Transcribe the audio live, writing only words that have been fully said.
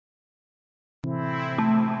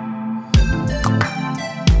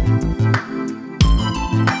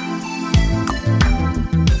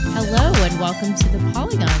welcome to the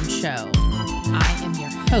Polygon Show. I am your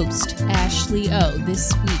host, Ashley O.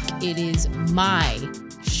 This week it is my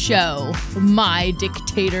show, my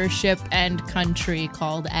dictatorship and country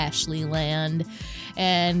called Ashley Land.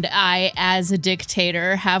 And I, as a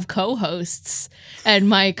dictator, have co-hosts, and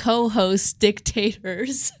my co-host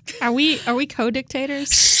dictators. Are we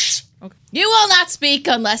co-dictators? Okay. You will not speak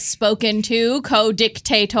unless spoken to,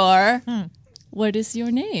 co-dictator. What is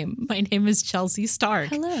your name? My name is Chelsea Stark.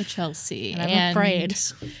 Hello, Chelsea. And I'm afraid.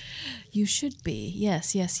 You should be.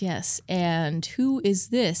 Yes, yes, yes. And who is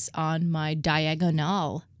this on my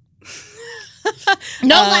diagonal?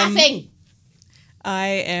 No laughing! I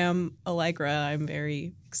am Allegra. I'm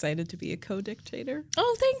very excited to be a co-dictator.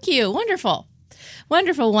 Oh, thank you. Wonderful.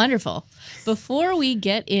 Wonderful, wonderful. Before we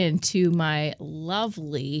get into my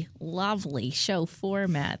lovely, lovely show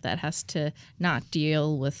format that has to not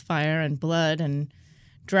deal with fire and blood and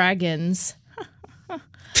dragons.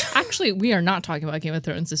 Actually, we are not talking about Game of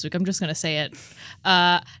Thrones this week. I'm just going to say it.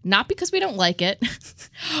 Not because we don't like it.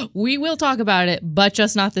 We will talk about it, but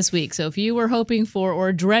just not this week. So if you were hoping for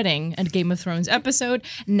or dreading a Game of Thrones episode,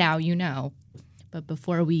 now you know. But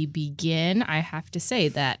before we begin, I have to say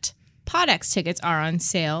that PodX tickets are on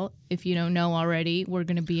sale. If you don't know already, we're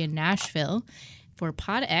going to be in Nashville for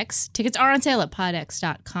PodX. Tickets are on sale at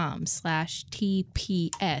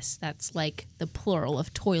podx.com/TPS. That's like the plural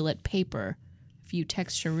of toilet paper. If you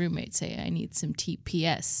text your roommate, say, I need some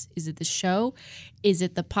TPS. Is it the show? Is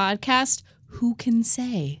it the podcast? Who can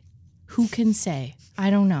say? Who can say? I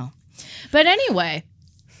don't know. But anyway,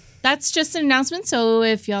 that's just an announcement. So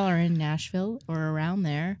if y'all are in Nashville or around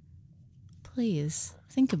there, please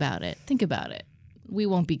think about it. Think about it. We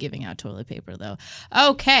won't be giving out toilet paper, though.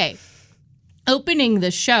 Okay. Opening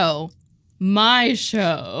the show. My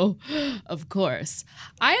show, of course.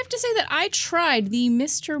 I have to say that I tried the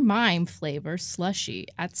Mr. Mime flavor slushie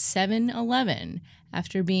at 7-Eleven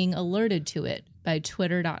after being alerted to it by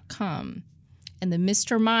Twitter.com. And the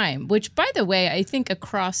Mr. Mime, which, by the way, I think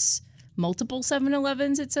across multiple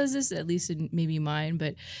 7-Elevens it says this, at least in maybe mine,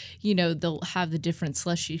 but, you know, they'll have the different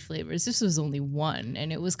slushie flavors. This was only one,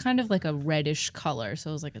 and it was kind of like a reddish color,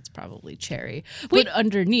 so I was like, it's probably cherry. Wait, but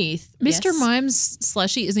underneath... Mr. Yes? Mime's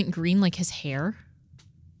slushie isn't green like his hair?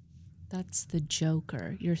 That's the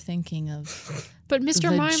Joker. You're thinking of... But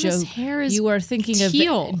Mr. Mime's hair is You are thinking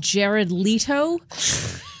teal. Of Jared Leto.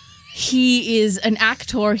 He is an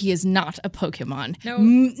actor. He is not a Pokemon. No.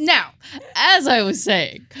 Now, as I was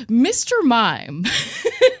saying, Mr. Mime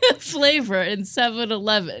flavor in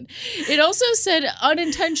 7-Eleven. It also said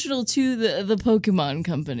unintentional to the Pokemon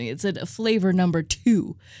company. It said flavor number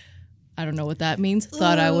 2. I don't know what that means.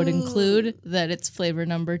 Thought I would include that it's flavor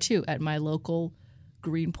number 2 at my local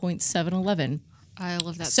Greenpoint 7-Eleven. I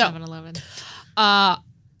love that So, 7-Eleven.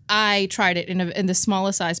 I tried it in the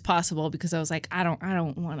smallest size possible because I was like, I don't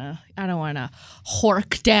want to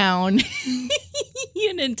hork down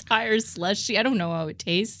an entire slushie. I don't know how it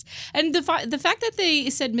tastes. And the fact that they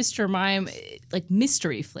said Mr. Mime, like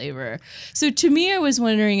mystery flavor. So to me, I was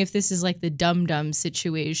wondering if this is like the Dum Dum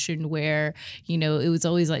situation where, you know, it was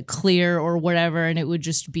always like clear or whatever, and it would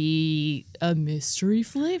just be a mystery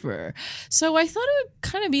flavor. So I thought it would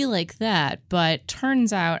kind of be like that, but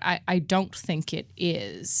turns out I don't think it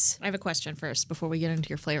is. I have a question first before we get into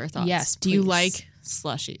your flavor thoughts. Yes, Do you please. like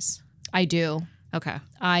slushies? I do. Okay.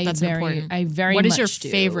 That's important. I very What much is your do.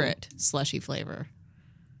 favorite slushie flavor?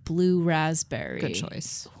 Blue raspberry. Good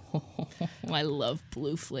choice. I love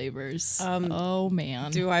blue flavors. Oh,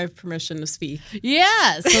 man. Do I have permission to speak?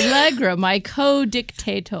 Yes, Allegra, my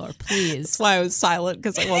co-dictator, please. That's why I was silent,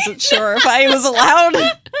 because I wasn't sure if I was allowed.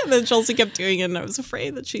 And then Chelsea kept doing it, and I was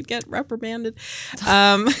afraid that she'd get reprimanded.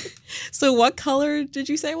 So what color did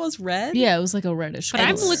you say it was? Red? Yeah, it was like a reddish But color.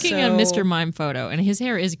 I'm looking at Mr. Mime photo, and his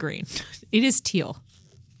hair is green. It is teal.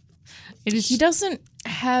 It is. He doesn't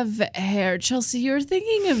have hair. Chelsea, you're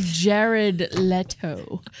thinking of Jared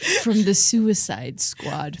Leto from the Suicide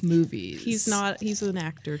Squad movies. He's not. He's an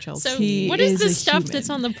actor, Chelsea. So He what is is the a stuff human.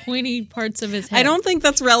 that's on the pointy parts of his head? I don't think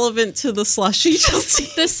that's relevant to the slushie, Chelsea.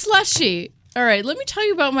 The slushie. All right, let me tell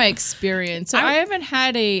you about my experience. So I haven't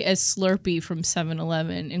had a Slurpee from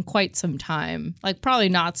 7-Eleven in quite some time. Like probably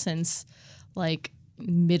not since like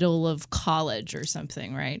middle of college or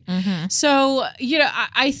something, right? Mm-hmm. So, you know,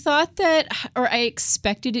 I thought that, or I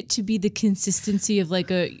expected it to be the consistency of like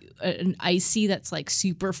an icy that's like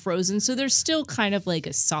super frozen. So there's still kind of like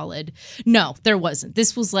a solid. No, there wasn't.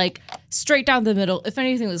 This was like straight down the middle. If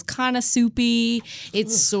anything, it was kind of soupy. It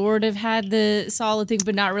sort of had the solid thing,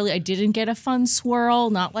 but not really. I didn't get a fun swirl,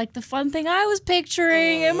 not like the fun thing I was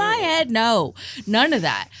picturing in my head. No, none of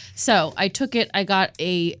that. So I took it. I got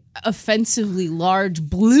a offensively large large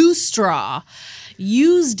blue straw,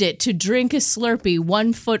 used it to drink a Slurpee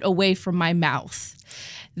 1 foot away from my mouth.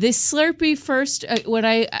 This Slurpee first, when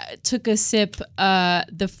I took a sip,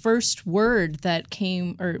 the first words that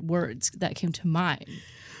came to mind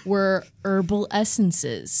were herbal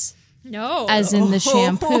essences. No. As in the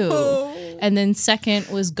shampoo. And then second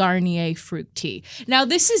was Garnier fruit tea. Now,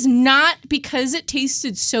 this is not because it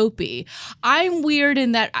tasted soapy. I'm weird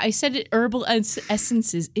in that I said it herbal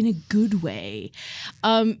essences in a good way.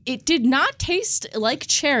 It did not taste like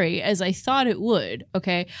cherry as I thought it would,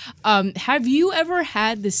 okay? Have you ever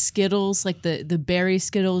had the Skittles, like the berry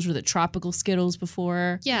Skittles or the tropical Skittles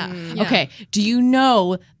before? Yeah. Okay. Do you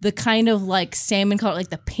know the kind of like salmon color, like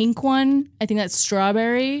the pink one? I think that's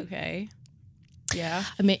strawberry. Okay. Yeah.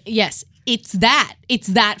 I mean, yes, it's that. It's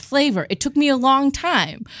that flavor. It took me a long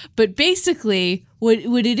time. But basically, what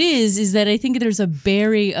it is that I think there's a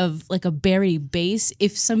berry base.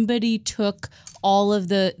 If somebody took all of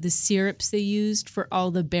the syrups they used for all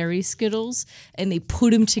the berry Skittles and they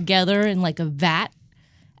put them together in like a vat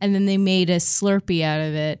and then they made a Slurpee out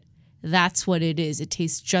of it, that's what it is. It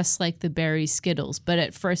tastes just like the berry Skittles. But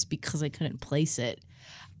at first, because I couldn't place it,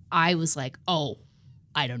 I was like, oh,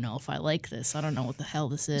 I don't know if I like this. I don't know what the hell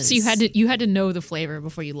this is. So you had to know the flavor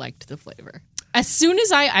before you liked the flavor. As soon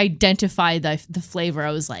as I identified the flavor,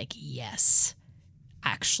 I was like, yes,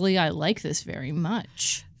 actually, I like this very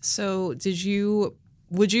much. So would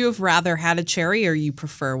you have rather had a cherry, or you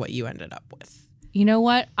prefer what you ended up with? You know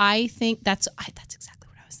what? I think that's exactly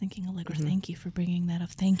what I was thinking, Allegra. Mm-hmm. Thank you for bringing that up.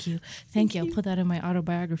 Thank you. I'll put that in my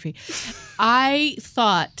autobiography. I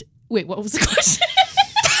thought, wait, what was the question?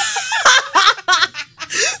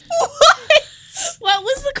 What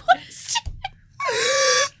was the question?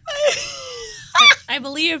 I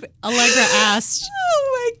believe Allegra asked.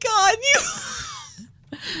 Oh my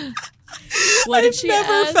God, What did she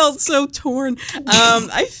never ask? felt so torn.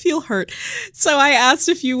 I feel hurt. So I asked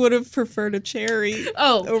if you would have preferred a cherry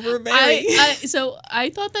over a berry. So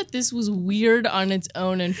I thought that this was weird on its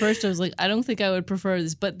own. And first I was like, I don't think I would prefer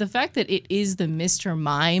this. But the fact that it is the Mr.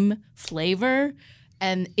 Mime flavor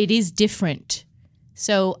and it is different.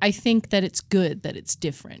 So I think that it's good that it's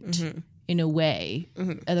different in a way.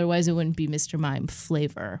 Mm-hmm. Otherwise, it wouldn't be Mr. Mime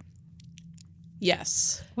flavor.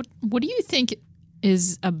 Yes. What do you think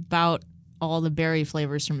is about all the berry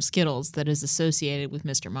flavors from Skittles that is associated with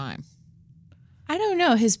Mr. Mime? I don't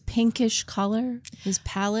know. His pinkish color, his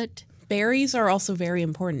palette. Berries are also very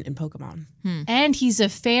important in Pokemon. And he's a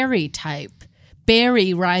fairy type.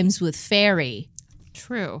 Berry rhymes with fairy.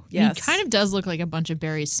 True. Yes. He kind of does look like a bunch of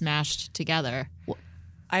berries smashed together.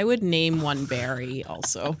 I would name one berry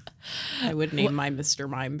also. I would name my Mr.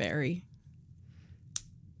 Mime berry.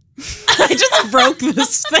 I just broke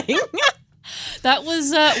this thing. That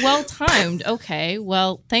was well timed. Okay.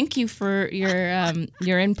 Well, thank you for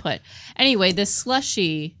your input. Anyway, the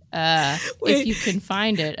slushie, if you can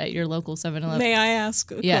find it at your local 7-Eleven. May I ask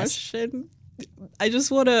a question? I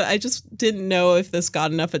just didn't know if this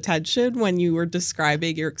got enough attention when you were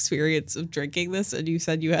describing your experience of drinking this and you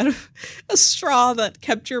said you had a straw that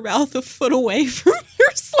kept your mouth a foot away from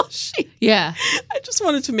your slushie. Yeah. I just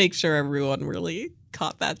wanted to make sure everyone really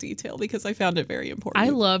caught that detail because I found it very important. I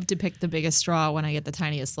love to pick the biggest straw when I get the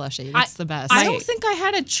tiniest slushie. That's the best. I don't think I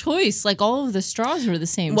had a choice. Like all of the straws were the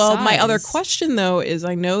same size. size. My other question though is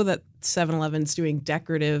I know that 7-Eleven's doing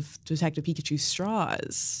decorative Detective Pikachu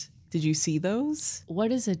straws. Did you see those?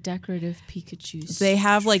 What is a decorative Pikachu? They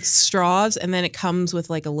have like straws and then it comes with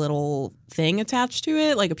like a little thing attached to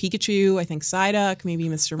it, like a Pikachu, I think Psyduck, maybe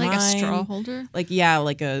Mr. Mime. Like a straw holder? Like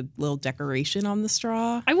a little decoration on the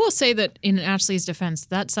straw. I will say that in Ashley's defense,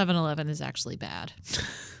 that 7-Eleven is actually bad.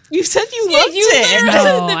 You said you loved it.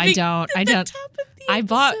 No, I don't. I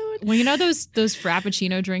bought, well, you know those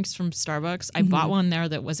Frappuccino drinks from Starbucks? I bought one there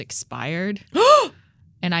that was expired.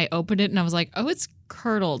 And I opened it and I was like, oh, it's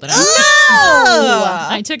curdled. And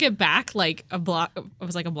I took it back like a block. I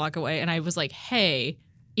was like a block away and I was like, hey,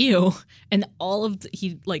 ew. And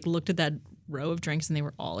he like looked at that row of drinks and they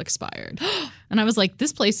were all expired. And I was like,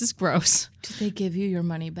 this place is gross. Did they give you your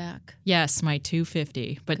money back? Yes, my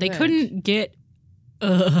 $2.50. But Good. they couldn't get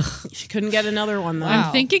She couldn't get another one though. Wow.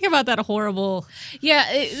 I'm thinking about that horrible.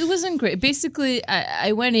 Yeah, it wasn't great. Basically,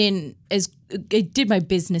 I went in I did my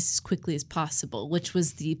business as quickly as possible, which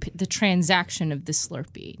was the transaction of the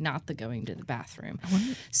Slurpee, not the going to the bathroom.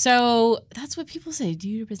 So that's what people say. Do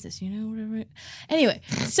your business, whatever. Anyway,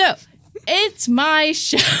 so it's my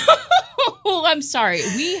show. I'm sorry.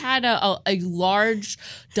 We had a large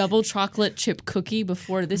double chocolate chip cookie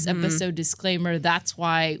before this episode. Disclaimer, that's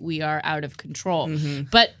why we are out of control.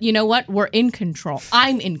 But you know what? We're in control.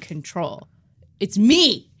 I'm in control. It's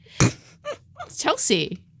me.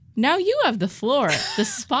 Chelsea, now you have the floor, the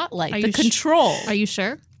spotlight, Are the you control. Are you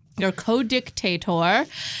sure? Your co-dictator.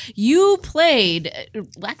 You played,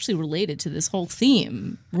 actually related to this whole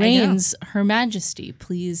theme, Reigns, Her Majesty.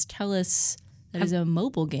 Please tell us that is a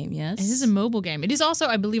mobile game, yes? It is a mobile game. It is also,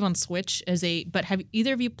 I believe, on Switch but have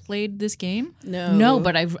either of you played this game? No,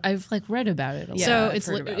 but I've like read about it a lot. So I've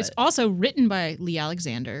heard about it's it. also written by Lee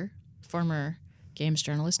Alexander, former games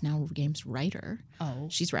journalist, now games writer. Oh.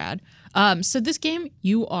 She's rad. So this game,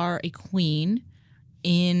 you are a queen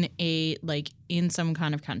in some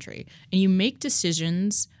kind of country, and you make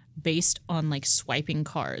decisions based on like swiping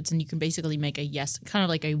cards, and you can basically make a yes, kind of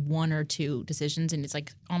like a 1 or 2 decisions, and it's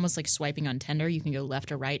like almost like swiping on Tinder. You can go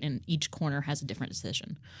left or right, and each corner has a different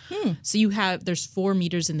decision. So there's 4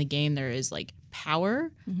 meters in the game. There is like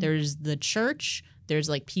power, there's the church, there's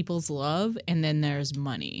like people's love, and then there's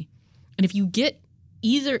money. And if you get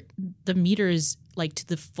either the meters like to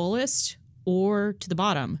the fullest or to the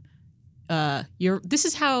bottom, this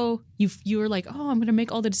is how you're like, oh, I'm gonna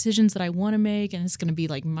make all the decisions that I want to make, and it's gonna be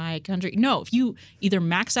like my country. No, if you either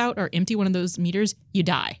max out or empty one of those meters, you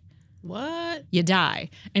die. What? You die,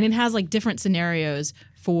 and it has like different scenarios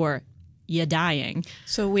for you dying.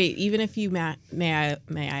 So wait, even if you may I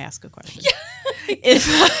ask a question?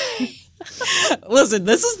 Listen,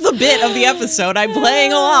 this is the bit of the episode. I'm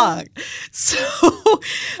playing along. So,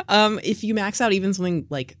 if you max out even something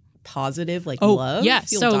like positive, like love, yeah.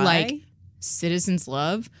 you'll So die? like citizens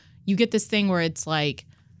love, you get this thing where it's like,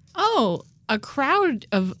 oh, a crowd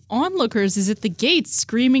of onlookers is at the gates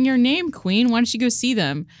screaming your name, queen. Why don't you go see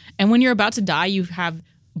them? And when you're about to die, you have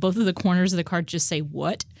both of the corners of the card just say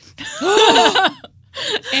what?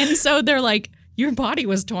 And so they're like, your body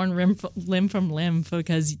was torn limb from limb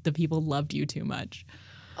because the people loved you too much.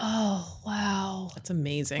 Oh, wow. That's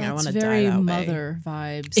amazing. I That's want to very die that way. mother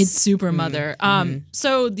vibes. It's super mother.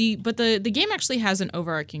 So the game actually has an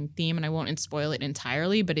overarching theme, and I won't spoil it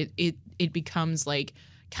entirely, but it becomes like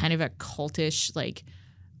kind of a cultish like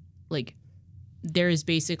there is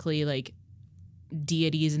basically like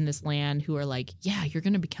deities in this land who are like, yeah, you're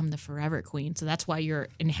going to become the forever queen. So that's why you're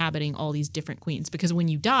inhabiting all these different queens, because when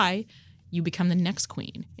you die, you become the next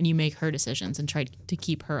queen and you make her decisions and try to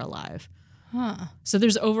keep her alive. Huh. So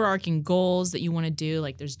there's overarching goals that you want to do.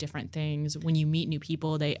 Like there's different things. When you meet new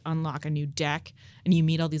people, they unlock a new deck and you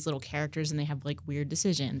meet all these little characters and they have like weird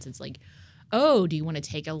decisions. It's like, oh, do you want to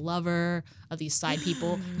take a lover of these side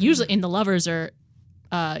people? Usually, and the lovers are,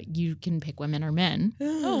 you can pick women or men.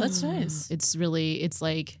 Oh, that's nice. It's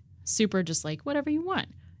like super just like whatever you want.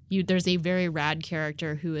 There's a very rad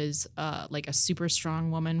character who is like a super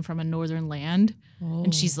strong woman from a northern land.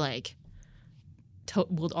 And she's like,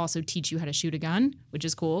 will also teach you how to shoot a gun, which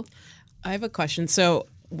is cool. I have a question. So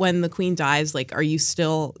when the queen dies, like,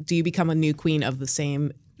 do you become a new queen of the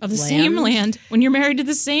same same land when you're married to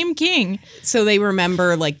the same king? So they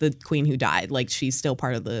remember like the queen who died, like she's still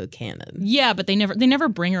part of the canon. Yeah, but they never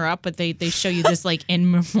bring her up, but they show you this like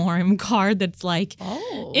in memoriam card that's like,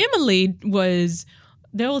 Emily was.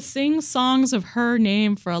 They'll sing songs of her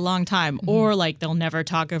name for a long time, or like they'll never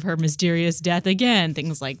talk of her mysterious death again,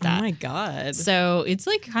 things like that. Oh my God. So it's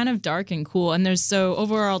like kind of dark and cool. And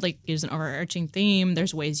overall, like there's an overarching theme.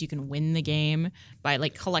 There's ways you can win the game by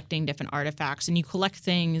like collecting different artifacts, and you collect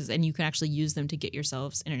things and you can actually use them to get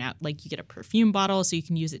yourselves in and out. Like you get a perfume bottle, so you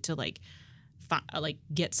can use it to like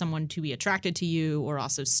get someone to be attracted to you, or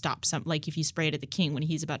also stop like if you spray it at the king when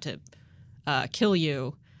he's about to kill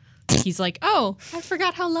you. He's like, oh, I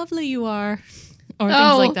forgot how lovely you are. Or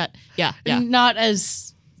things like that. Yeah. Not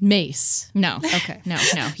as Mace. No. Okay. No.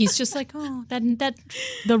 He's just like, oh, that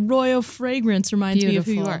the royal fragrance reminds me of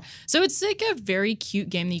who you are. So it's like a very cute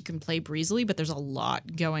game that you can play breezily, but there's a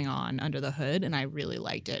lot going on under the hood, and I really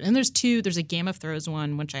liked it. And there's a Game of Thrones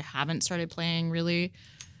one, which I haven't started playing really,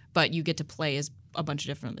 but you get to play as a bunch of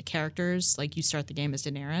different characters. Like you start the game as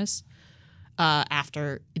Daenerys.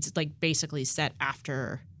 After it's like basically set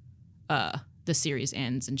after the series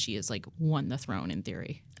ends and she has like won the throne in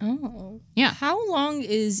theory. Oh. Yeah. How long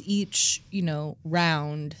is each,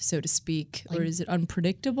 round, so to speak? Or is it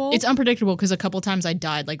unpredictable? It's unpredictable because a couple times I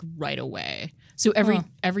died like right away. So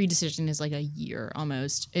every decision is like a year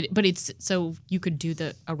almost. But it's so you could do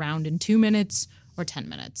a round in 2 minutes or 10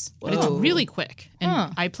 minutes. But it's really quick.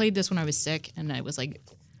 And I played this when I was sick, and I was like,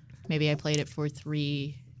 maybe I played it for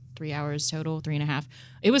 3 hours total, 3.5.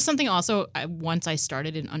 It was something also once I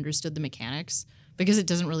started and understood the mechanics, because it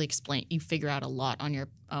doesn't really explain. You figure out a lot on your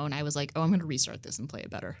own. I was like, oh, I'm going to restart this and play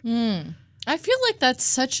it better. I feel like that's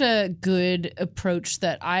such a good approach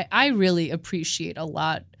that I really appreciate a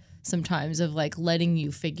lot sometimes of like letting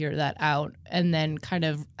you figure that out and then kind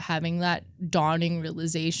of having that dawning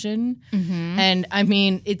realization. And I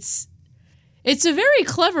mean, it's a very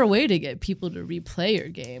clever way to get people to replay your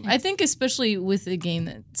game. I think especially with a game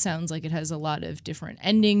that sounds like it has a lot of different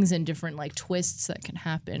endings and different like twists that can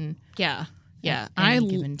happen. Yeah. At any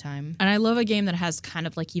given time. And I love a game that has kind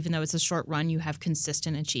of like, even though it's a short run, you have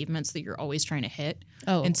consistent achievements that you're always trying to hit.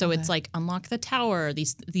 Oh, and so it's like unlock the tower,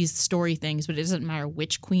 these story things, but it doesn't matter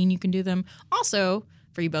which queen you can do them. Also,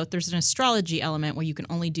 for you both, there's an astrology element where you can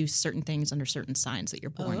only do certain things under certain signs that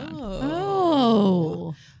you're born on.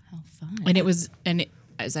 Oh, how fun!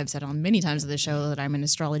 As I've said on many times of the show that I'm an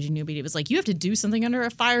astrology newbie, it was like, you have to do something under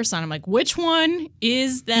a fire sign. I'm like, which one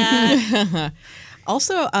is that?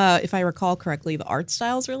 Also, if I recall correctly, the art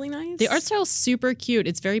style is really nice. The art style is super cute.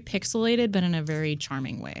 It's very pixelated, but in a very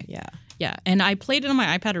charming way. Yeah. Yeah. And I played it on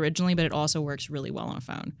my iPad originally, but it also works really well on a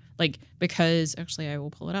phone. Like, because actually I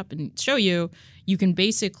will pull it up and show you, you can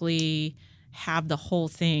basically have the whole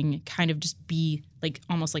thing kind of just be like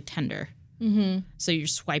almost like Tinder. So you're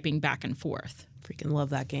swiping back and forth. Freaking love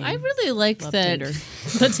that game. I really like love that. Tinder.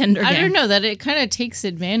 The Tinder game. I don't know, that it kind of takes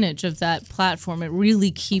advantage of that platform. It really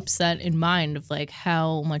keeps that in mind of like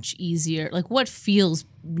how much easier, like what feels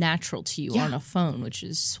natural to you on a phone, which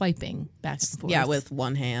is swiping back and forth. Yeah, with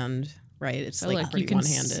one hand, right? It's So, like pretty you can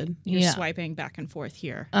one-handed. You're Yeah. swiping back and forth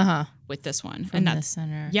here with this one. From and the that's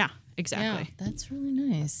center. Yeah, exactly. Yeah, that's really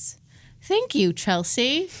nice. Thank you,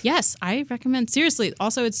 Chelsea. Yes, I recommend. Seriously.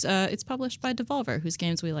 Also, it's published by Devolver, whose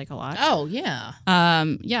games we like a lot. Oh, yeah.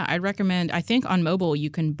 Yeah, I'd recommend. I think on mobile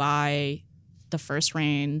you can buy the First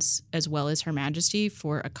Reigns as well as Her Majesty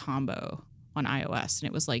for a combo on iOS, and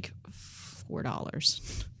it was like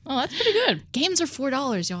 $4. Oh, that's pretty good. Games are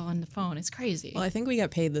 $4, y'all, on the phone. It's crazy. Well, I think we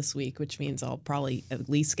got paid this week, which means I'll probably at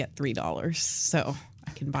least get $3. So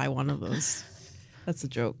I can buy one of those. That's a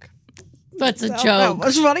joke. That's a How joke.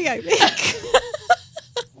 much money I make.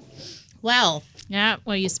 Well, Yeah,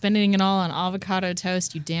 well, you're spending it all on avocado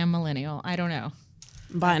toast, you damn millennial. I don't know.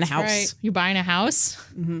 I'm buying a house. right. You buying a house?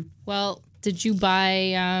 well, did you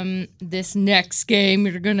buy this next game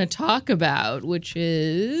you're going to talk about, which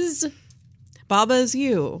is... Baba Is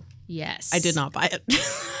You. Yes. I did not buy it.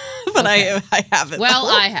 But I have it. Well,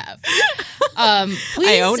 though. I have. Please.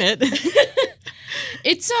 I own it.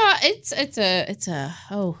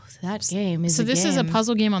 That game is So this is a game.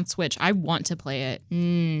 puzzle game on Switch. I want to play it.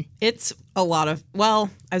 It's a lot of, well,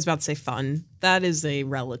 I was about to say fun. That is a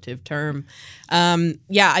relative term.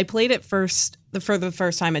 Yeah, I played it for the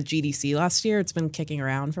first time at GDC last year. It's been kicking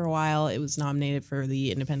around for a while. It was nominated for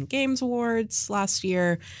the Independent Games Awards last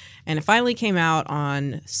year. And it finally came out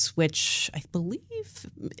on Switch, I believe.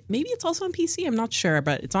 Maybe it's also on PC. I'm not sure,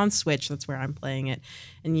 but it's on Switch. That's where I'm playing it.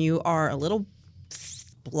 And you are a little...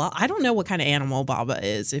 I don't know what kind of animal Baba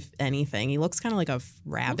is, if anything. He looks kind of like a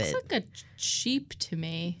rabbit. Looks like a sheep to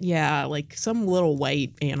me. Yeah, like some little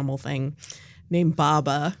white animal thing named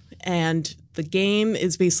Baba. And the game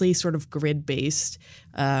is basically sort of grid-based.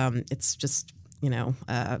 It's just,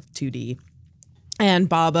 2D. And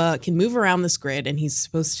Baba can move around this grid, and he's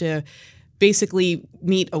supposed to basically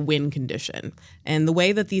meet a win condition. And the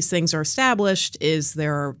way that these things are established is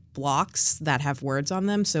there are blocks that have words on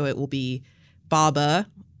them. So it will be Baba,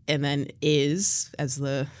 and then is as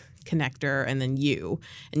the connector, and then you.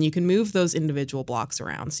 And you can move those individual blocks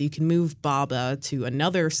around. So you can move Baba to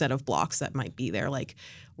another set of blocks that might be there, like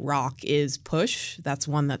rock is push. That's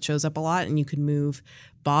one that shows up a lot. And you can move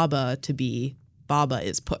Baba to be Baba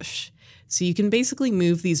is push. So you can basically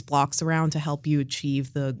move these blocks around to help you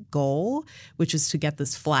achieve the goal, which is to get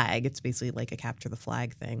this flag. It's basically like a capture the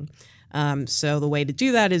flag thing. So the way to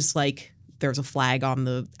do that is like, there's a flag on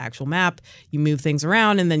the actual map. You move things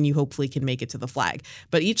around, and then you hopefully can make it to the flag.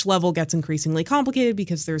 But each level gets increasingly complicated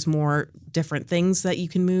because there's more different things that you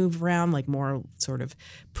can move around, like more sort of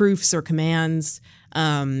proofs or commands.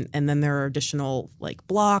 And then there are additional like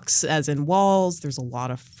blocks, as in walls. There's a lot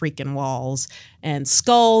of freaking walls, and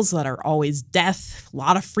skulls that are always death. A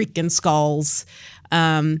lot of freaking skulls.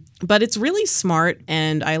 But it's really smart,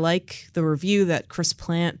 and I like the review that Chris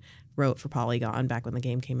Plant wrote for Polygon back when the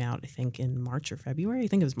game came out, I think in March or February. I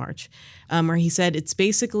think it was March, where he said it's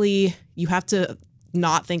basically you have to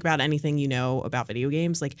not think about anything you know about video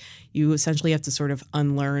games. Like you essentially have to sort of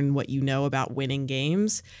unlearn what you know about winning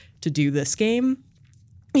games to do this game.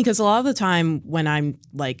 Because a lot of the time when I'm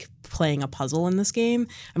like playing a puzzle in this game,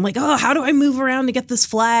 I'm like, oh, how do I move around to get this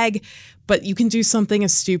flag? But you can do something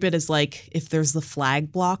as stupid as like if there's the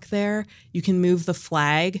flag block there, you can move the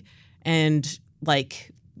flag and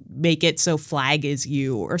like make it so flag is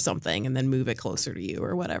you or something and then move it closer to you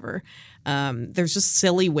or whatever. There's just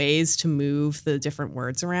silly ways to move the different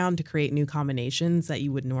words around to create new combinations that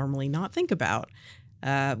you would normally not think about,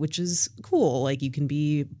 which is cool. Like you can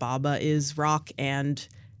be Baba is rock and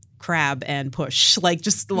crab and push, like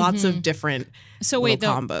just lots of different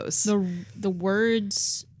combos. The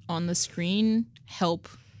words on the screen help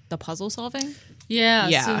the puzzle solving? Yeah.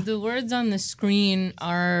 So the words on the screen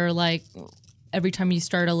are like every time you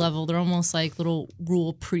start a level, they're almost like little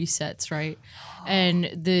rule presets, right? And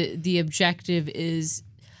the objective is,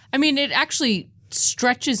 I mean, it actually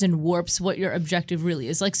stretches and warps what your objective really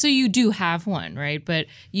is. Like, so you do have one, right? But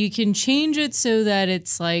you can change it so that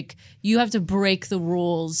it's like you have to break the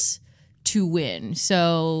rules to win.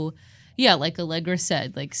 So, yeah, like Allegra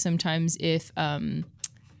said, like sometimes if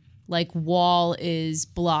like wall is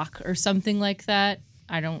block or something like that.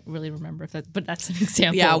 I don't really remember if that, but that's an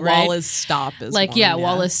example. Yeah, right? Wall is stop is like, one,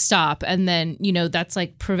 wall is stop. And then, that's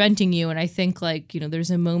like preventing you. And I think like,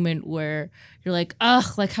 there's a moment where you're like,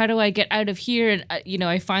 ugh, like how do I get out of here? And,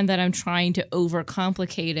 I find that I'm trying to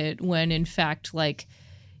overcomplicate it when in fact, like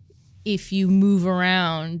if you move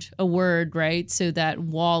around a word, right, so that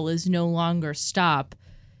wall is no longer stop,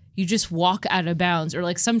 you just walk out of bounds, or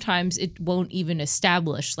like sometimes it won't even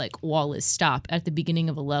establish like wall is stop at the beginning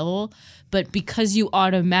of a level, but because you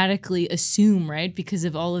automatically assume, right, because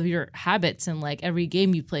of all of your habits and like every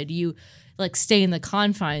game you played, you like stay in the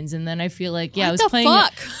confines. And then I feel like, I was playing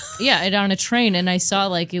it on a train and I saw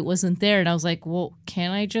like it wasn't there and I was like, well,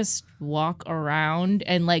 can I just walk around?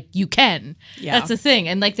 And like you can. That's the thing.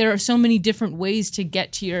 And like there are so many different ways to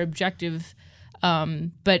get to your objective,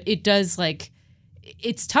 but it does like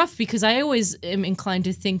it's tough because I always am inclined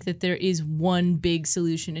to think that there is one big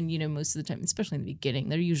solution. And, most of the time, especially in the beginning,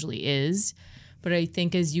 there usually is. But I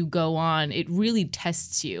think as you go on, it really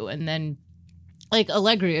tests you. And then, like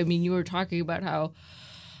Allegra, I mean, you were talking about how,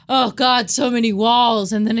 oh, God, so many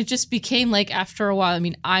walls. And then it just became like after a while, I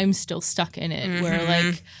mean, I'm still stuck in it where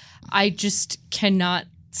like I just cannot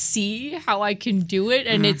see how I can do it.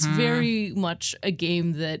 And it's very much a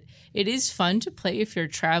game that it is fun to play if you're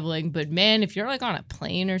traveling, but man, if you're like on a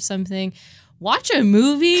plane or something, watch a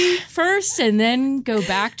movie first and then go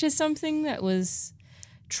back to something that was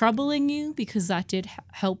troubling you, because that did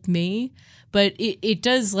help me. But it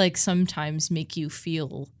does like sometimes make you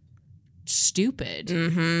feel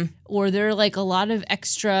stupid, or there are like a lot of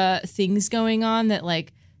extra things going on that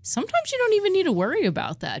like sometimes you don't even need to worry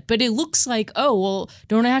about that. But it looks like, oh, well,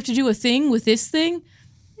 don't I have to do a thing with this thing?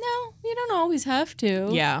 No, you don't always have to.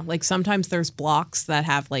 Yeah, like sometimes there's blocks that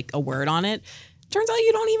have like a word on it. Turns out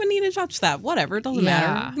you don't even need to touch that. Whatever, it doesn't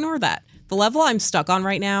matter. Ignore that. The level I'm stuck on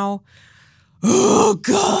right now, oh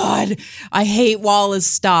God, I hate wall is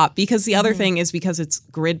stop, because the other thing is because it's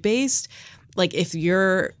grid based. Like if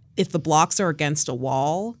the blocks are against a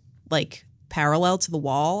wall, like parallel to the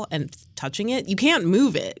wall and touching it, you can't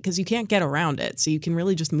move it because you can't get around it. So you can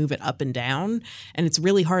really just move it up and down. And it's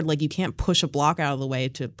really hard. Like you can't push a block out of the way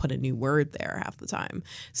to put a new word there half the time.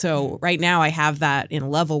 So right now I have that in a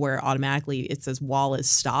level where automatically it says wall is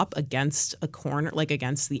stop against a corner, like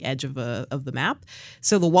against the edge of the map.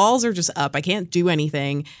 So the walls are just up. I can't do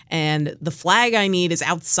anything. And the flag I need is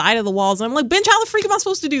outside of the walls. And I'm like, Bench, how the freak am I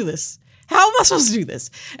supposed to do this? How am I supposed to do this?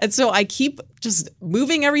 And so I keep just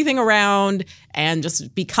moving everything around and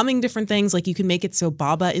just becoming different things. Like you can make it so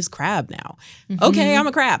Baba is crab now. Okay, I'm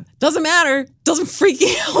a crab. Doesn't matter. Doesn't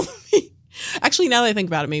freaking help me. Actually, now that I think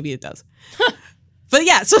about it, maybe it does. But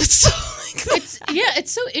yeah, so it's so like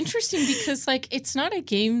it's so interesting because like it's not a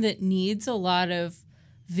game that needs a lot of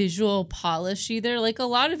visual polish either. Like a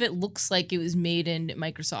lot of it looks like it was made in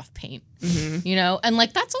Microsoft Paint, and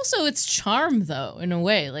like that's also its charm though, in a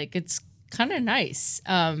way. Like it's kind of nice.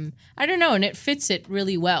 I don't know, and it fits it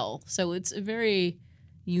really well. So it's a very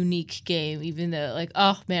unique game, even though like,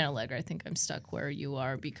 oh man, Allegra, I think I'm stuck where you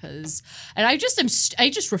are because, and I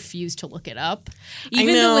just refuse to look it up.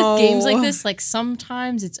 Even though with games like this, like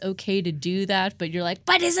sometimes it's okay to do that, but you're like,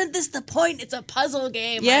 but isn't this the point? It's a puzzle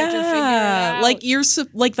game. Yeah, I have to figure it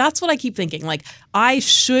out. Like that's what I keep thinking. Like I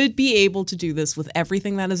should be able to do this with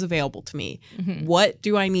everything that is available to me. What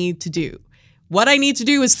do I need to do? What I need to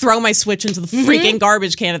do is throw my Switch into the freaking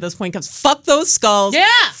garbage can at this point, because fuck those skulls. Yeah.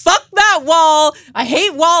 Fuck that wall. I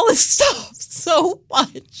hate wall and stuff so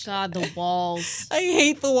much. God, the walls. I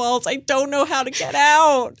hate the walls. I don't know how to get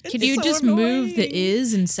out. Can you just move the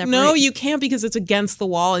is and separate? No, you can't, because it's against the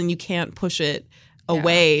wall and you can't push it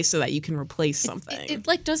away so that you can replace something. It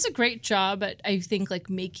like does a great job at, I think, like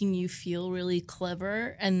making you feel really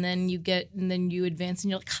clever, and then you advance and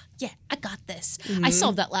you're like, yeah, I got this. I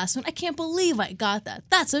solved that last one. I can't believe I got that.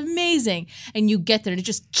 That's amazing. And you get there and it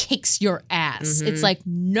just kicks your ass. It's like,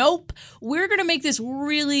 nope, we're going to make this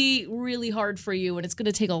really, really hard for you, and it's going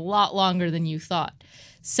to take a lot longer than you thought.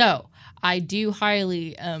 So I do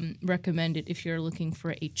highly recommend it if you're looking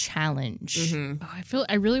for a challenge. Oh,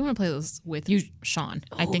 I really want to play this with you, Sean.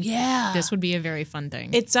 I think this would be a very fun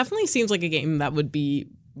thing. It definitely seems like a game that would be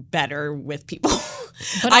better with people.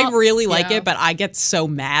 But I really like it, but I get so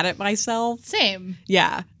mad at myself. Same.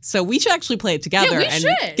 Yeah. So we should actually play it together and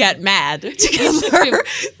get mad together.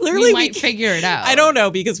 Literally, we might figure it out. I don't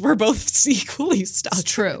know, because we're both equally stuck. It's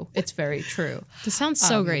true. It's very true. This sounds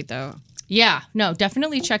so great, though. Yeah, no,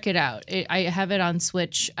 definitely check it out. I have it on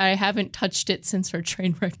Switch. I haven't touched it since our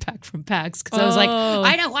train ride back from PAX because I was like,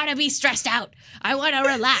 I don't want to be stressed out. I want to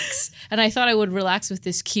relax. And I thought I would relax with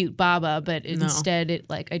this cute Baba, but instead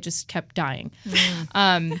I just kept dying.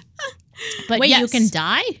 But wait, you can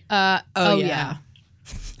die? Oh yeah.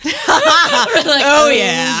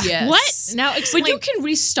 Yes. What? Now explain. But you can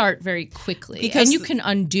restart very quickly, and you can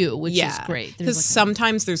undo, which is great. Because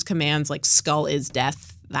sometimes there's commands like skull is death.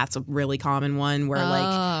 That's a really common one where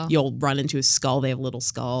like you'll run into a skull. They have little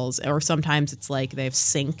skulls. Or sometimes it's like they have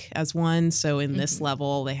sink as one. So in this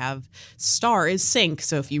level, they have star is sink.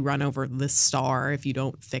 So if you run over this star, if you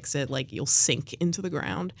don't fix it, like you'll sink into the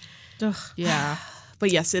ground. Ugh. Yeah.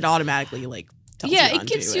 But yes, it automatically like tells you to it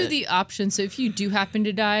gives you the option. So if you do happen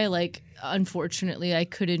to die, like unfortunately I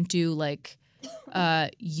couldn't do like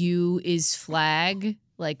U is flag.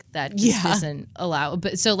 Like that just doesn't allow,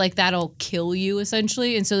 but so like that'll kill you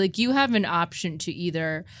essentially. And so like you have an option to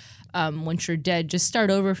either once you're dead, just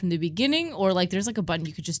start over from the beginning, or like there's like a button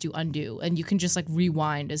you could just do undo and you can just like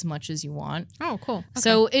rewind as much as you want. Oh, cool. Okay.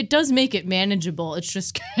 So it does make it manageable. It's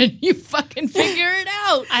just, can you fucking figure it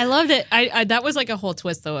out? I loved it. I that was like a whole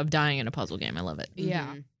twist though of dying in a puzzle game. I love it.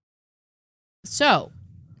 Yeah. So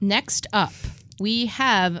next up, we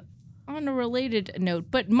have, on a related note,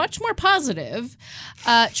 but much more positive,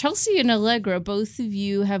 Chelsea and Allegra, both of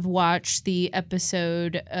you have watched the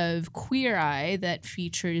episode of Queer Eye that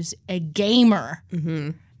features a gamer.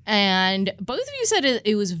 And both of you said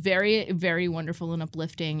it was very, very wonderful and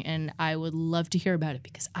uplifting, and I would love to hear about it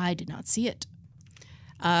because I did not see it.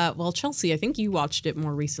 Well, Chelsea, I think you watched it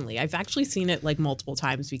more recently. I've actually seen it like multiple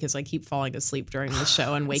times because I keep falling asleep during the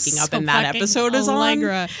show and waking up and that episode is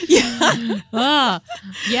Allegra. on. Yeah.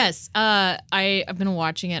 Yes. I've been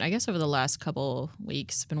watching it, I guess, over the last couple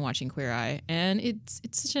weeks. I've been watching Queer Eye, and it's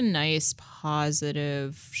such a nice,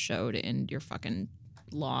 positive show to end your fucking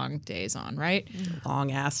long days on, right?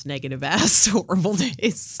 Long ass, negative ass, horrible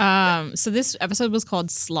days. So this episode was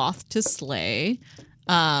called Sloth to Slay,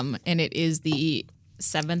 and it is the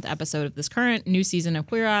 7th episode of this current new season of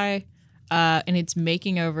Queer Eye, and it's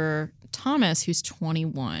making over Thomas, who's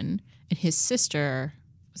 21, and his sister.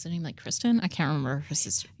 Was her name like Kristen? I can't remember her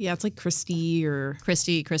sister. Yeah, it's like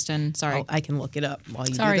Kristen. Sorry, I can look it up while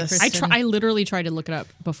you do this. Kristen. I literally tried to look it up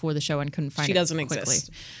before the show and couldn't find it. She doesn't quickly.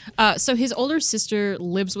 exist. So his older sister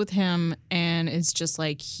lives with him, and it's just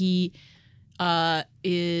like he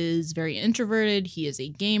is very introverted. He is a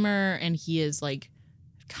gamer, and he is like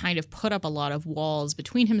kind of put up a lot of walls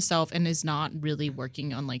between himself and is not really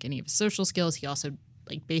working on like any of his social skills. He also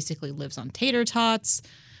like basically lives on tater tots.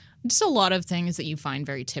 Just a lot of things that you find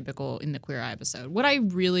very typical in the Queer Eye episode. What I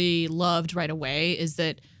really loved right away is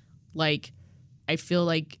that, like, I feel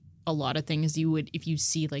like a lot of things you would, if you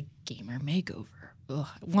see, like, gamer makeover. Ugh,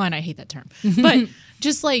 one, I hate that term. But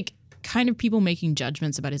just, like, kind of people making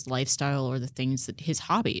judgments about his lifestyle or the things that his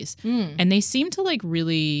hobbies. And they seem to, like,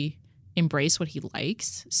 really embrace what he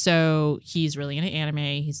likes. So he's really into anime.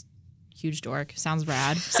 He's huge dork. Sounds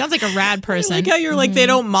rad. Sounds like a rad person. I like how you're like, they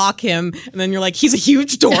don't mock him, and then you're like, he's a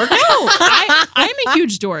huge dork. No, I'm a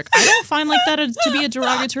huge dork. I don't find like that to be a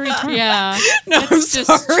derogatory term. Yeah, no, it's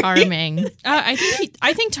just charming. I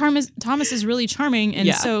think Thomas is really charming,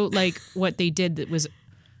 and so like what they did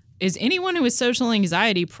is anyone who has social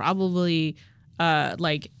anxiety probably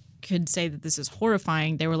like could say that this is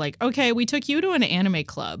horrifying. They were like, okay, we took you to an anime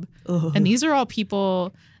club, and these are all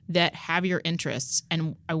people that have your interests,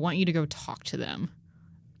 and I want you to go talk to them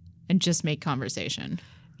and just make conversation.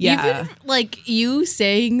 Yeah. Even like you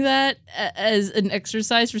saying that as an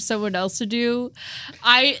exercise for someone else to do,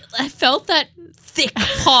 I felt that thick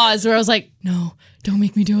pause where I was like, no, don't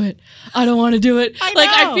make me do it. I don't want to do it. I Like,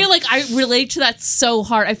 I know. feel like I relate to that so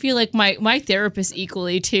hard. I feel like my therapist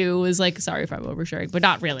equally too was like, sorry if I'm oversharing, but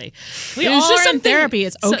not really. We It was all just are in something- therapy.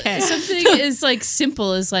 It's okay. Something is like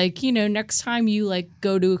simple as like, you know, next time you like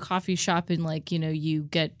go to a coffee shop and like, you know, you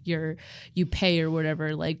pay or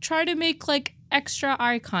whatever, like try to make like extra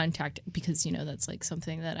eye contact, because you know that's like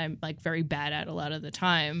something that I'm like very bad at a lot of the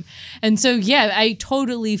time. And so yeah, I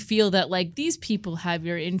totally feel that like these people have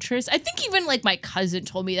your interest. I think even like my cousin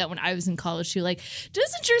told me that when I was in college too, like,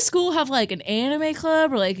 doesn't your school have like an anime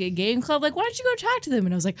club or like a game club? Like, why don't you go talk to them?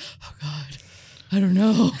 And I was like, oh God, I don't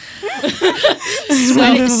know.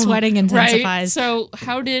 Sweating intensifies. Right. So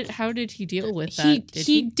how did he deal with that?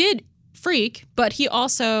 He did freak, but he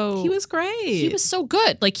also He was great. he was so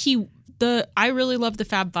good. Like I really love the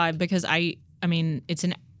Fab Five because I mean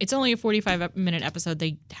it's only a 45-minute episode.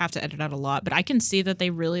 They have to edit out a lot, but I can see that they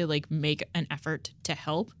really like make an effort to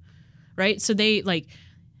help. Right? So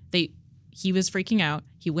he was freaking out.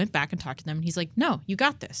 He went back and talked to them and he's like, "No, you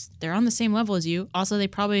got this. They're on the same level as you. Also, they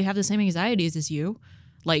probably have the same anxieties as you.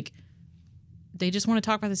 Like they just want to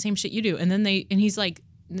talk about the same shit you do." And he's like,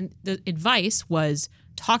 the advice was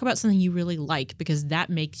talk about something you really like because that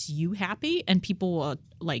makes you happy and people will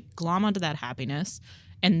like glom onto that happiness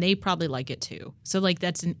and they probably like it too. So like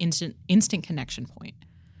that's an instant connection point.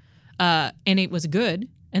 And it was good.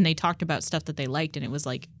 And they talked about stuff that they liked and it was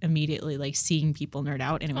like immediately like seeing people nerd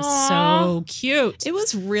out and it was so cute. It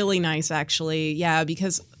was really nice, actually. Yeah,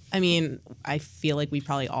 because I mean, I feel like we've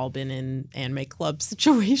probably all been in anime club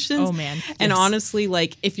situations. Oh, man. And Yes. honestly,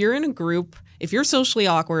 like if you're in a group, if you're socially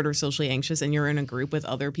awkward or socially anxious and you're in a group with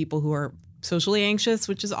other people who are socially anxious,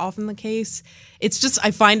 which is often the case, it's just,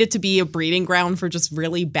 I find it to be a breeding ground for just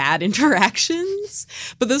really bad interactions.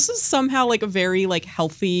 But this is somehow like a very like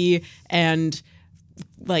healthy and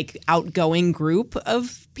like outgoing group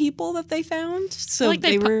of people that they found. So like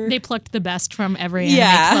they plucked the best from every anime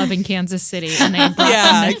Yeah. club in Kansas City and they brought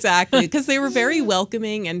yeah, them. exactly. Because they were very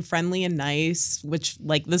welcoming and friendly and nice, which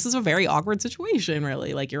like this is a very awkward situation,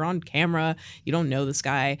 really. Like you're on camera, you don't know this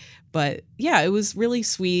guy. But yeah, it was really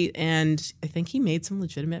sweet. And I think he made some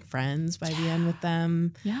legitimate friends by the end with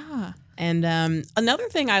them. Yeah. And another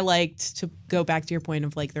thing I liked, to go back to your point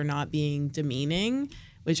of like they're not being demeaning,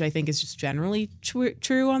 which I think is just generally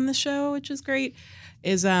true on the show, which is great,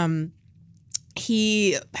 is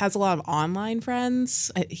he has a lot of online friends.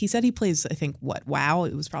 He said he plays, I think, WoW?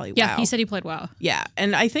 It was probably Yeah, WoW. he said he played WoW. Yeah,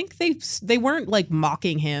 and I think they weren't like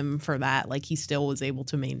mocking him for that. Like he still was able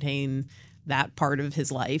to maintain that part of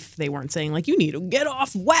his life. They weren't saying like, you need to get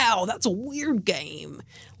off WoW, that's a weird game.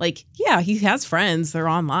 Like, yeah, he has friends, they're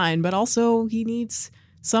online, but also he needs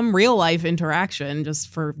some real life interaction just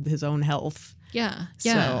for his own health. Yeah.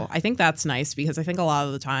 So I think that's nice because I think a lot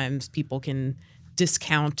of the times people can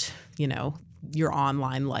discount, you know, your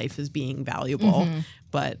online life as being valuable.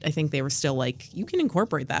 But I think they were still like, you can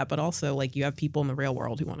incorporate that, but also like you have people in the real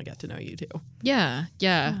world who want to get to know you too. Yeah.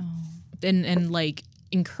 And like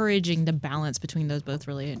encouraging the balance between those both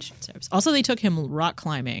relationships. Also, they took him rock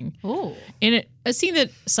climbing. Oh. In a scene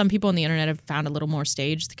that some people on the internet have found a little more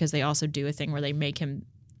staged because they also do a thing where they make him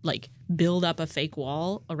like build up a fake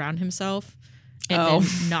wall around himself and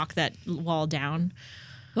then knock that wall down.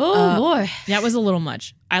 Oh boy. That was a little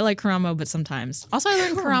much. I like Karamo, but sometimes. Also, I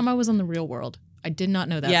learned Karamo was on the real world. I did not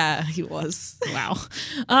know that. Yeah, he was. Wow.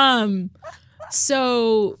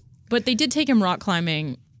 But they did take him rock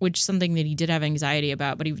climbing, which is something that he did have anxiety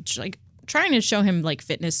about, but he was like trying to show him like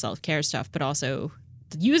fitness, self-care stuff, but also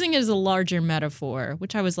using it as a larger metaphor,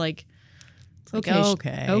 which I was like,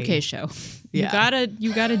 okay, show. Yeah.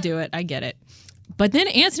 You gotta do it. I get it. But then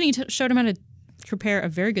Anthony showed him how to prepare a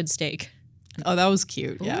very good steak. Oh, that was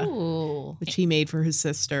cute. Yeah. Ooh. Which he made for his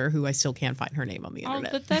sister, who I still can't find her name on the Oh,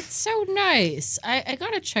 internet. but that's so nice. I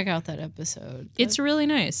gotta check out that episode. It's really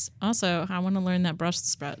nice. Also, I want to learn that Brussels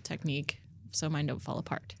sprout technique so mine don't fall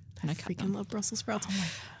apart. And I cut freaking them. love Brussels sprouts.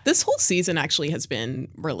 This whole season actually has been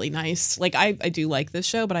really nice. Like I do like this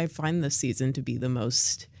show, but I find this season to be the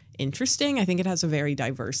most interesting. I think it has a very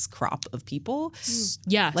diverse crop of people.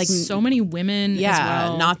 Yeah, Like, so many women as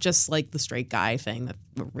well. Not just like the straight guy thing that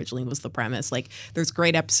originally was the premise. Like there's a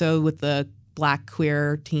great episode with the black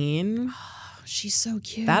queer teen. She's so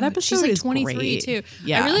cute. That episode She's like is 23 great. too.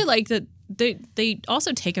 Yeah. I really like that they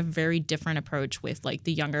also take a very different approach with like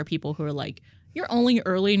the younger people who are like, you're only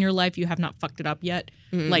early in your life, you have not fucked it up yet.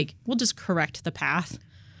 Like, we'll just correct the path.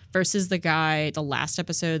 Versus the last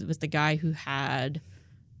episode was the guy who had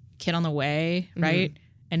Kid on the Way, right?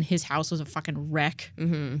 and his house was a fucking wreck.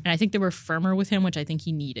 Mm-hmm. And I think they were firmer with him, which I think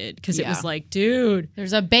he needed because it Yeah. was like, dude.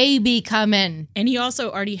 There's a baby coming. And he also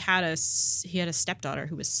already had a stepdaughter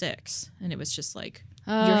who was 6, and it was just like,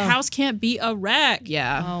 your Oh. house can't be a wreck.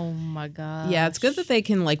 Yeah. Oh my god. Yeah, it's good that they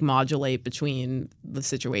can like modulate between the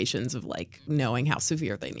situations of like knowing how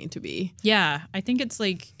severe they need to be. Yeah, I think it's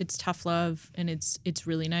like it's tough love and it's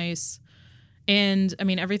really nice. And I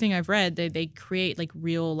mean, everything I've read, they create like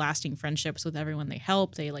real lasting friendships with everyone they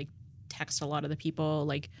help. They like text a lot of the people,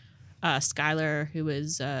 like Skylar, who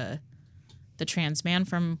is the trans man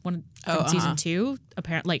from season 2.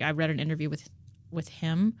 Apparently, like I read an interview with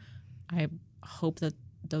him. I hope that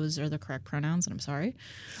those are the correct pronouns, and I'm sorry.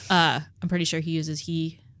 I'm pretty sure he uses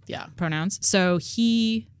he pronouns. So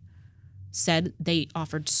he said they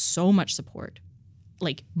offered so much support,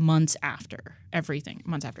 like months after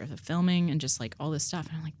the filming and just like all this stuff.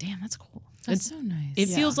 And I'm like, damn, that's cool. That's so nice. It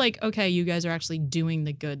feels like, okay, you guys are actually doing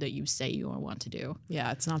the good that you say you want to do.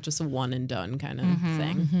 Yeah, it's not just a one and done kind of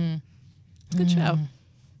thing. Mm-hmm. Good show.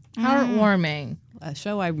 Heartwarming. A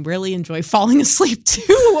show I really enjoy falling asleep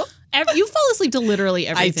to. You fall asleep to literally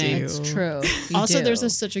everything. do. It's true. You Also, do.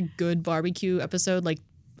 there's such a good barbecue episode. Like,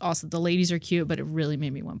 also the ladies are cute, but it really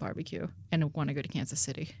made me want barbecue and want to go to Kansas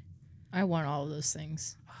City. I want all of those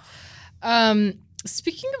things.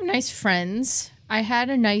 Speaking of nice friends, I had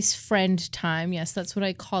a nice friend time. Yes, that's what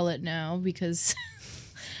I call it now because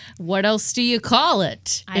what else do you call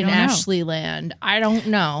it in don't know. Ashley Land? I don't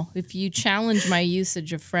know. If you challenge my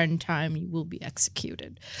usage of friend time, you will be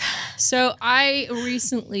executed. So I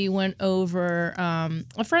recently went over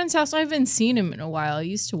a friend's house. I haven't seen him in a while. I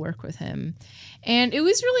used to work with him. And it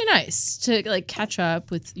was really nice to like catch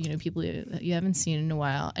up with, people that you haven't seen in a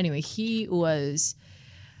while. Anyway,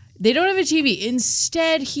 they don't have a TV.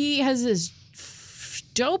 Instead, he has this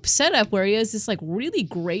dope setup where he has this like really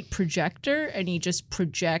great projector and he just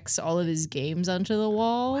projects all of his games onto the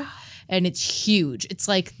wall. Wow. And it's huge. It's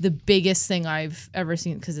like the biggest thing I've ever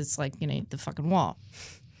seen because it's like, the fucking wall.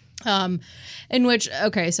 In which,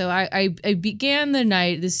 so I began the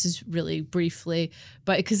night, this is really briefly,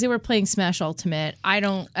 but because they were playing Smash Ultimate. I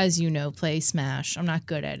don't, as you know, play Smash. I'm not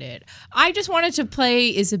good at it. I just wanted to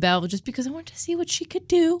play Isabelle just because I wanted to see what she could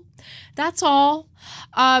do. That's all.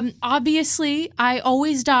 Obviously, I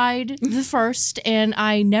always died the first and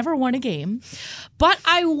I never won a game. But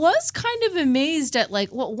I was kind of amazed at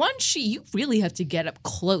you really have to get up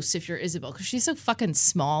close if you're Isabelle because she's so fucking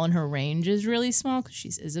small and her range is really small because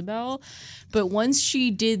she's Isabelle. But once she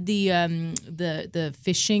did the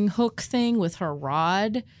fishing hook thing with her rod,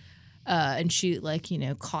 and she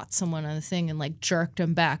caught someone on the thing and jerked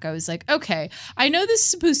him back. I was like, okay, I know this is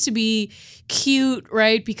supposed to be cute,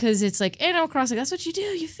 right? Because it's like Animal Crossing. That's what you do.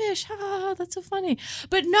 You fish. Ah, that's so funny.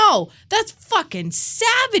 But no, that's fucking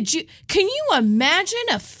savage. Can you imagine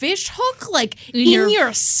a fish hook in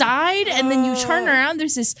your side, and then you turn around?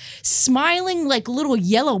 There's this smiling little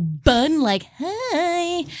yellow bun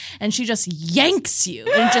hi, and she just yanks you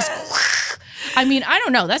and just. I mean, I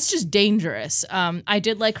don't know. That's just dangerous. I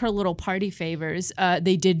did like her little party favors.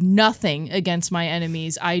 They did nothing against my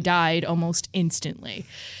enemies. I died almost instantly.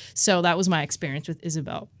 So that was my experience with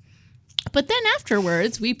Isabelle. But then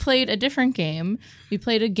afterwards, we played a different game. We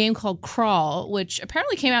played a game called Crawl, which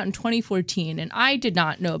apparently came out in 2014, and I did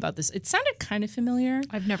not know about this. It sounded kind of familiar.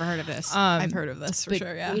 I've never heard of this. I've heard of this for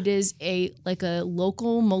sure, yeah. It is a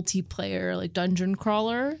local multiplayer like dungeon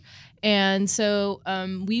crawler. And so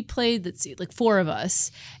we played, let's see, 4 of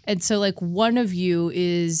us. And so one of you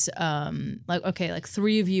is okay,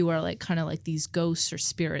 3 of you are kind of these ghosts or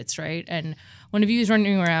spirits, right? And one of you is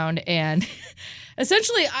running around and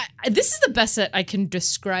essentially this is the best that I can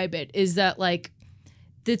describe it is that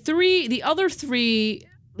the other 3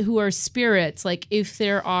 who are spirits, if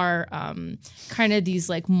there are kind of these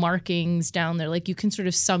markings down there, you can sort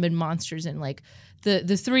of summon monsters and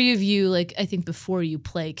the 3 of you, I think before you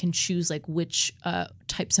play, can choose which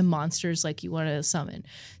types of monsters you want to summon.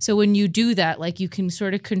 So when you do that, you can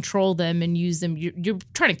sort of control them and use them. You're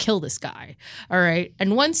trying to kill this guy, all right?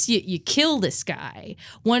 And once you kill this guy,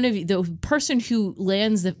 one of you, the person who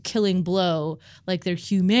lands the killing blow, their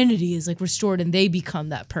humanity is restored and they become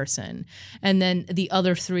that person. And then the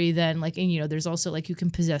other 3 then there's also you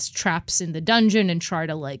can possess traps in the dungeon and try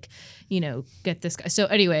to get this guy. So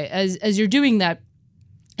anyway, as you're doing that,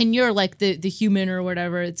 and you're the human or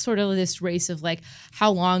whatever, it's sort of this race of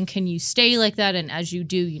how long can you stay like that? And as you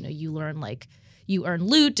do, you learn you earn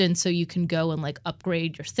loot, and so you can go and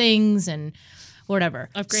upgrade your things and whatever.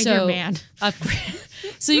 Upgrade your man. Upgrade.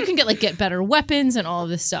 So you can get better weapons and all of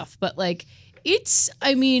this stuff. But it's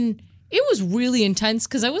It was really intense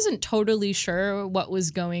because I wasn't totally sure what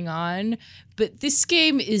was going on. But this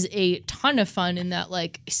game is a ton of fun in that,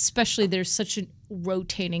 like, especially there's such a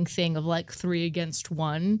rotating thing of like 3 against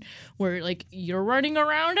 1 where like you're running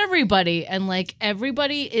around everybody and like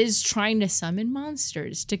everybody is trying to summon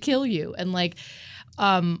monsters to kill you. And like,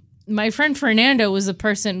 my friend Fernando was the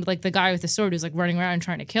person, like the guy with the sword who's like running around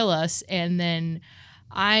trying to kill us. And then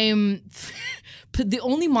I'm the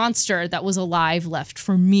only monster that was alive left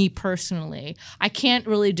for me personally. I can't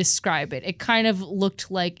really describe it. It kind of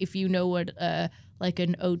looked like, if you know what like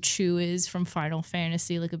an Ochu is from Final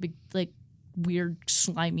Fantasy, like a big like weird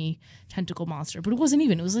slimy tentacle monster, but it wasn't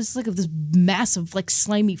even. It was just like this massive like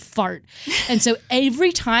slimy fart. And so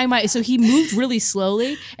every time he moved really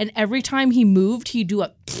slowly, and every time he moved, he'd do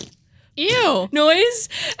a ew noise,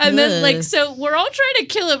 and then like, so we're all trying to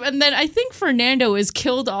kill him, and then I think Fernando is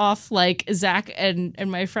killed off like Zach and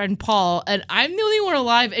my friend Paul, and I'm the only one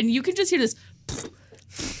alive, and you can just hear this,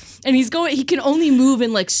 and he can only move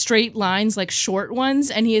in like straight lines, like short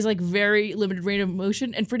ones, and he has like very limited range of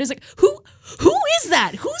motion. And Fernando's like, who is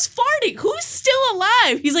that? Who's farting? Who's still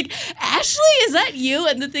alive? He's like, Ashley, is that you?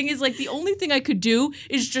 And the thing is, like, the only thing I could do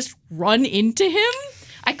is just run into him.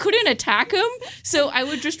 I couldn't attack him, so I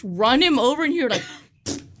would just run him over, and he'd like,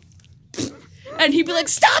 and he'd be like,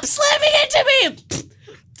 stop slamming into me!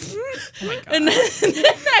 Oh my God. And then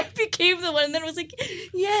I became the one, and then it was like,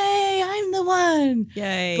 yay, I'm the one.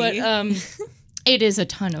 Yay. But it is a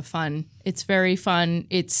ton of fun. It's very fun.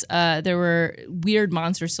 It's there were weird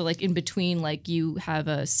monsters, so like in between, like you have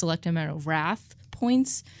a select amount of wrath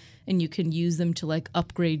points, and you can use them to like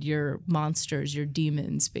upgrade your monsters, your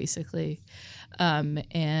demons, basically.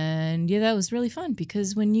 And yeah, that was really fun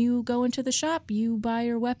because when you go into the shop, you buy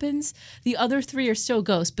your weapons. The other 3 are still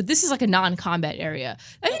ghosts, but this is like a non-combat area.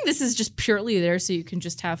 I think this is just purely there so you can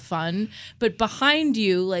just have fun. But behind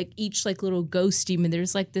you, like each like little ghost demon,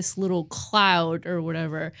 there's like this little cloud or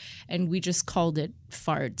whatever, and we just called it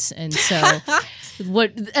farts. And so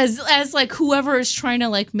what as like whoever is trying to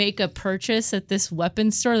like make a purchase at this weapon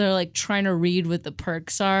store, they're like trying to read what the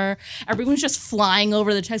perks are. Everyone's just flying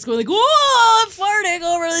over the text going like, whoa, I'm farting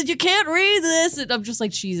over this, you can't read this. And I'm just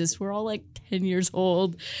like, Jesus, we're all like 10 years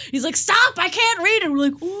old. He's like, stop, I can't read it. We're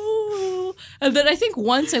like, ooh. And then I think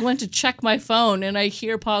once I went to check my phone and I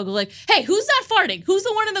hear Paul go like, hey, who's that farting? Who's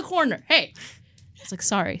the one in the corner? Hey. It's like,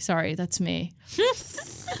 sorry, that's me.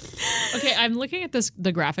 Okay, I'm looking at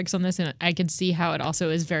the graphics on this, and I can see how it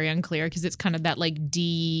also is very unclear because it's kind of that like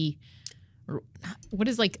what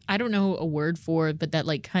is like, I don't know a word for it, but that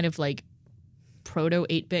like kind of like proto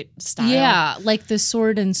 8-bit style. Yeah, like the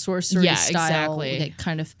sword and sorcery style. Exactly. Like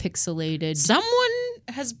kind of pixelated. Someone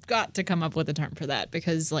has got to come up with a term for that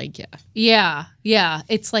because like, Yeah,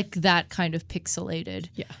 it's like that kind of pixelated.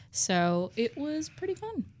 Yeah. So it was pretty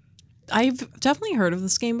fun. I've definitely heard of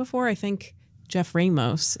this game before. I think Jeff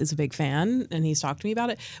Ramos is a big fan, and he's talked to me about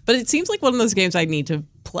it. But it seems like one of those games I need to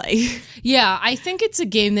play. Yeah, I think it's a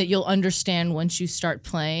game that you'll understand once you start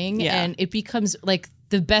playing. Yeah. And it becomes like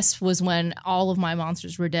the best was when all of my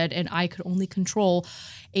monsters were dead and I could only control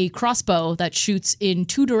a crossbow that shoots in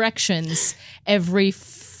 2 directions every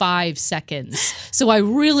 5 seconds. So I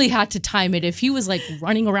really had to time it. If he was like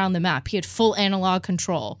running around the map, he had full analog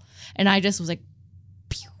control. And I just was like,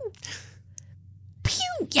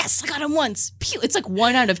 pew, yes, I got him once. Pew. It's like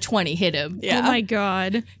 1 out of 20 hit him. Oh my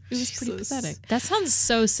God. It was pretty pathetic. That sounds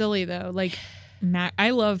so silly though. Like,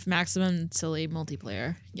 I love maximum silly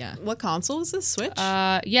multiplayer. Yeah. What console is this? Switch?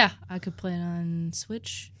 Yeah, I could play it on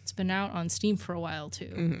Switch. It's been out on Steam for a while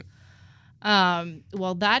too. Mm-hmm.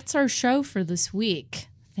 Well, that's our show for this week.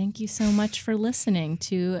 Thank you so much for listening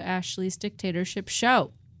to Ashley's Dictatorship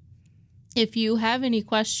Show. If you have any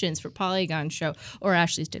questions for Polygon Show or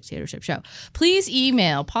Ashley's Dictatorship Show, please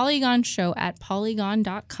email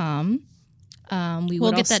polygonshow@polygon.com.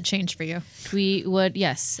 We'll get that changed for you. We would,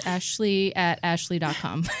 yes,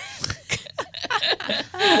 Ashley@ashley.com.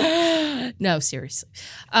 No, seriously.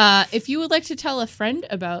 If you would like to tell a friend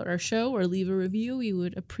about our show or leave a review, we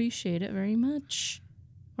would appreciate it very much.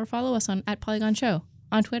 Or follow us on @Polygon Show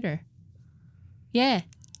on Twitter. Yeah.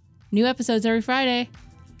 New episodes every Friday.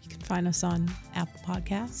 You can find us on Apple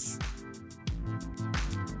Podcasts.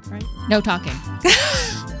 Right? No talking.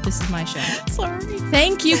 This is my show. Sorry.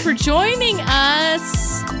 Thank you for joining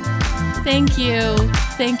us. Thank you.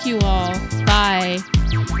 Thank you all. Bye.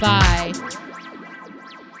 Bye.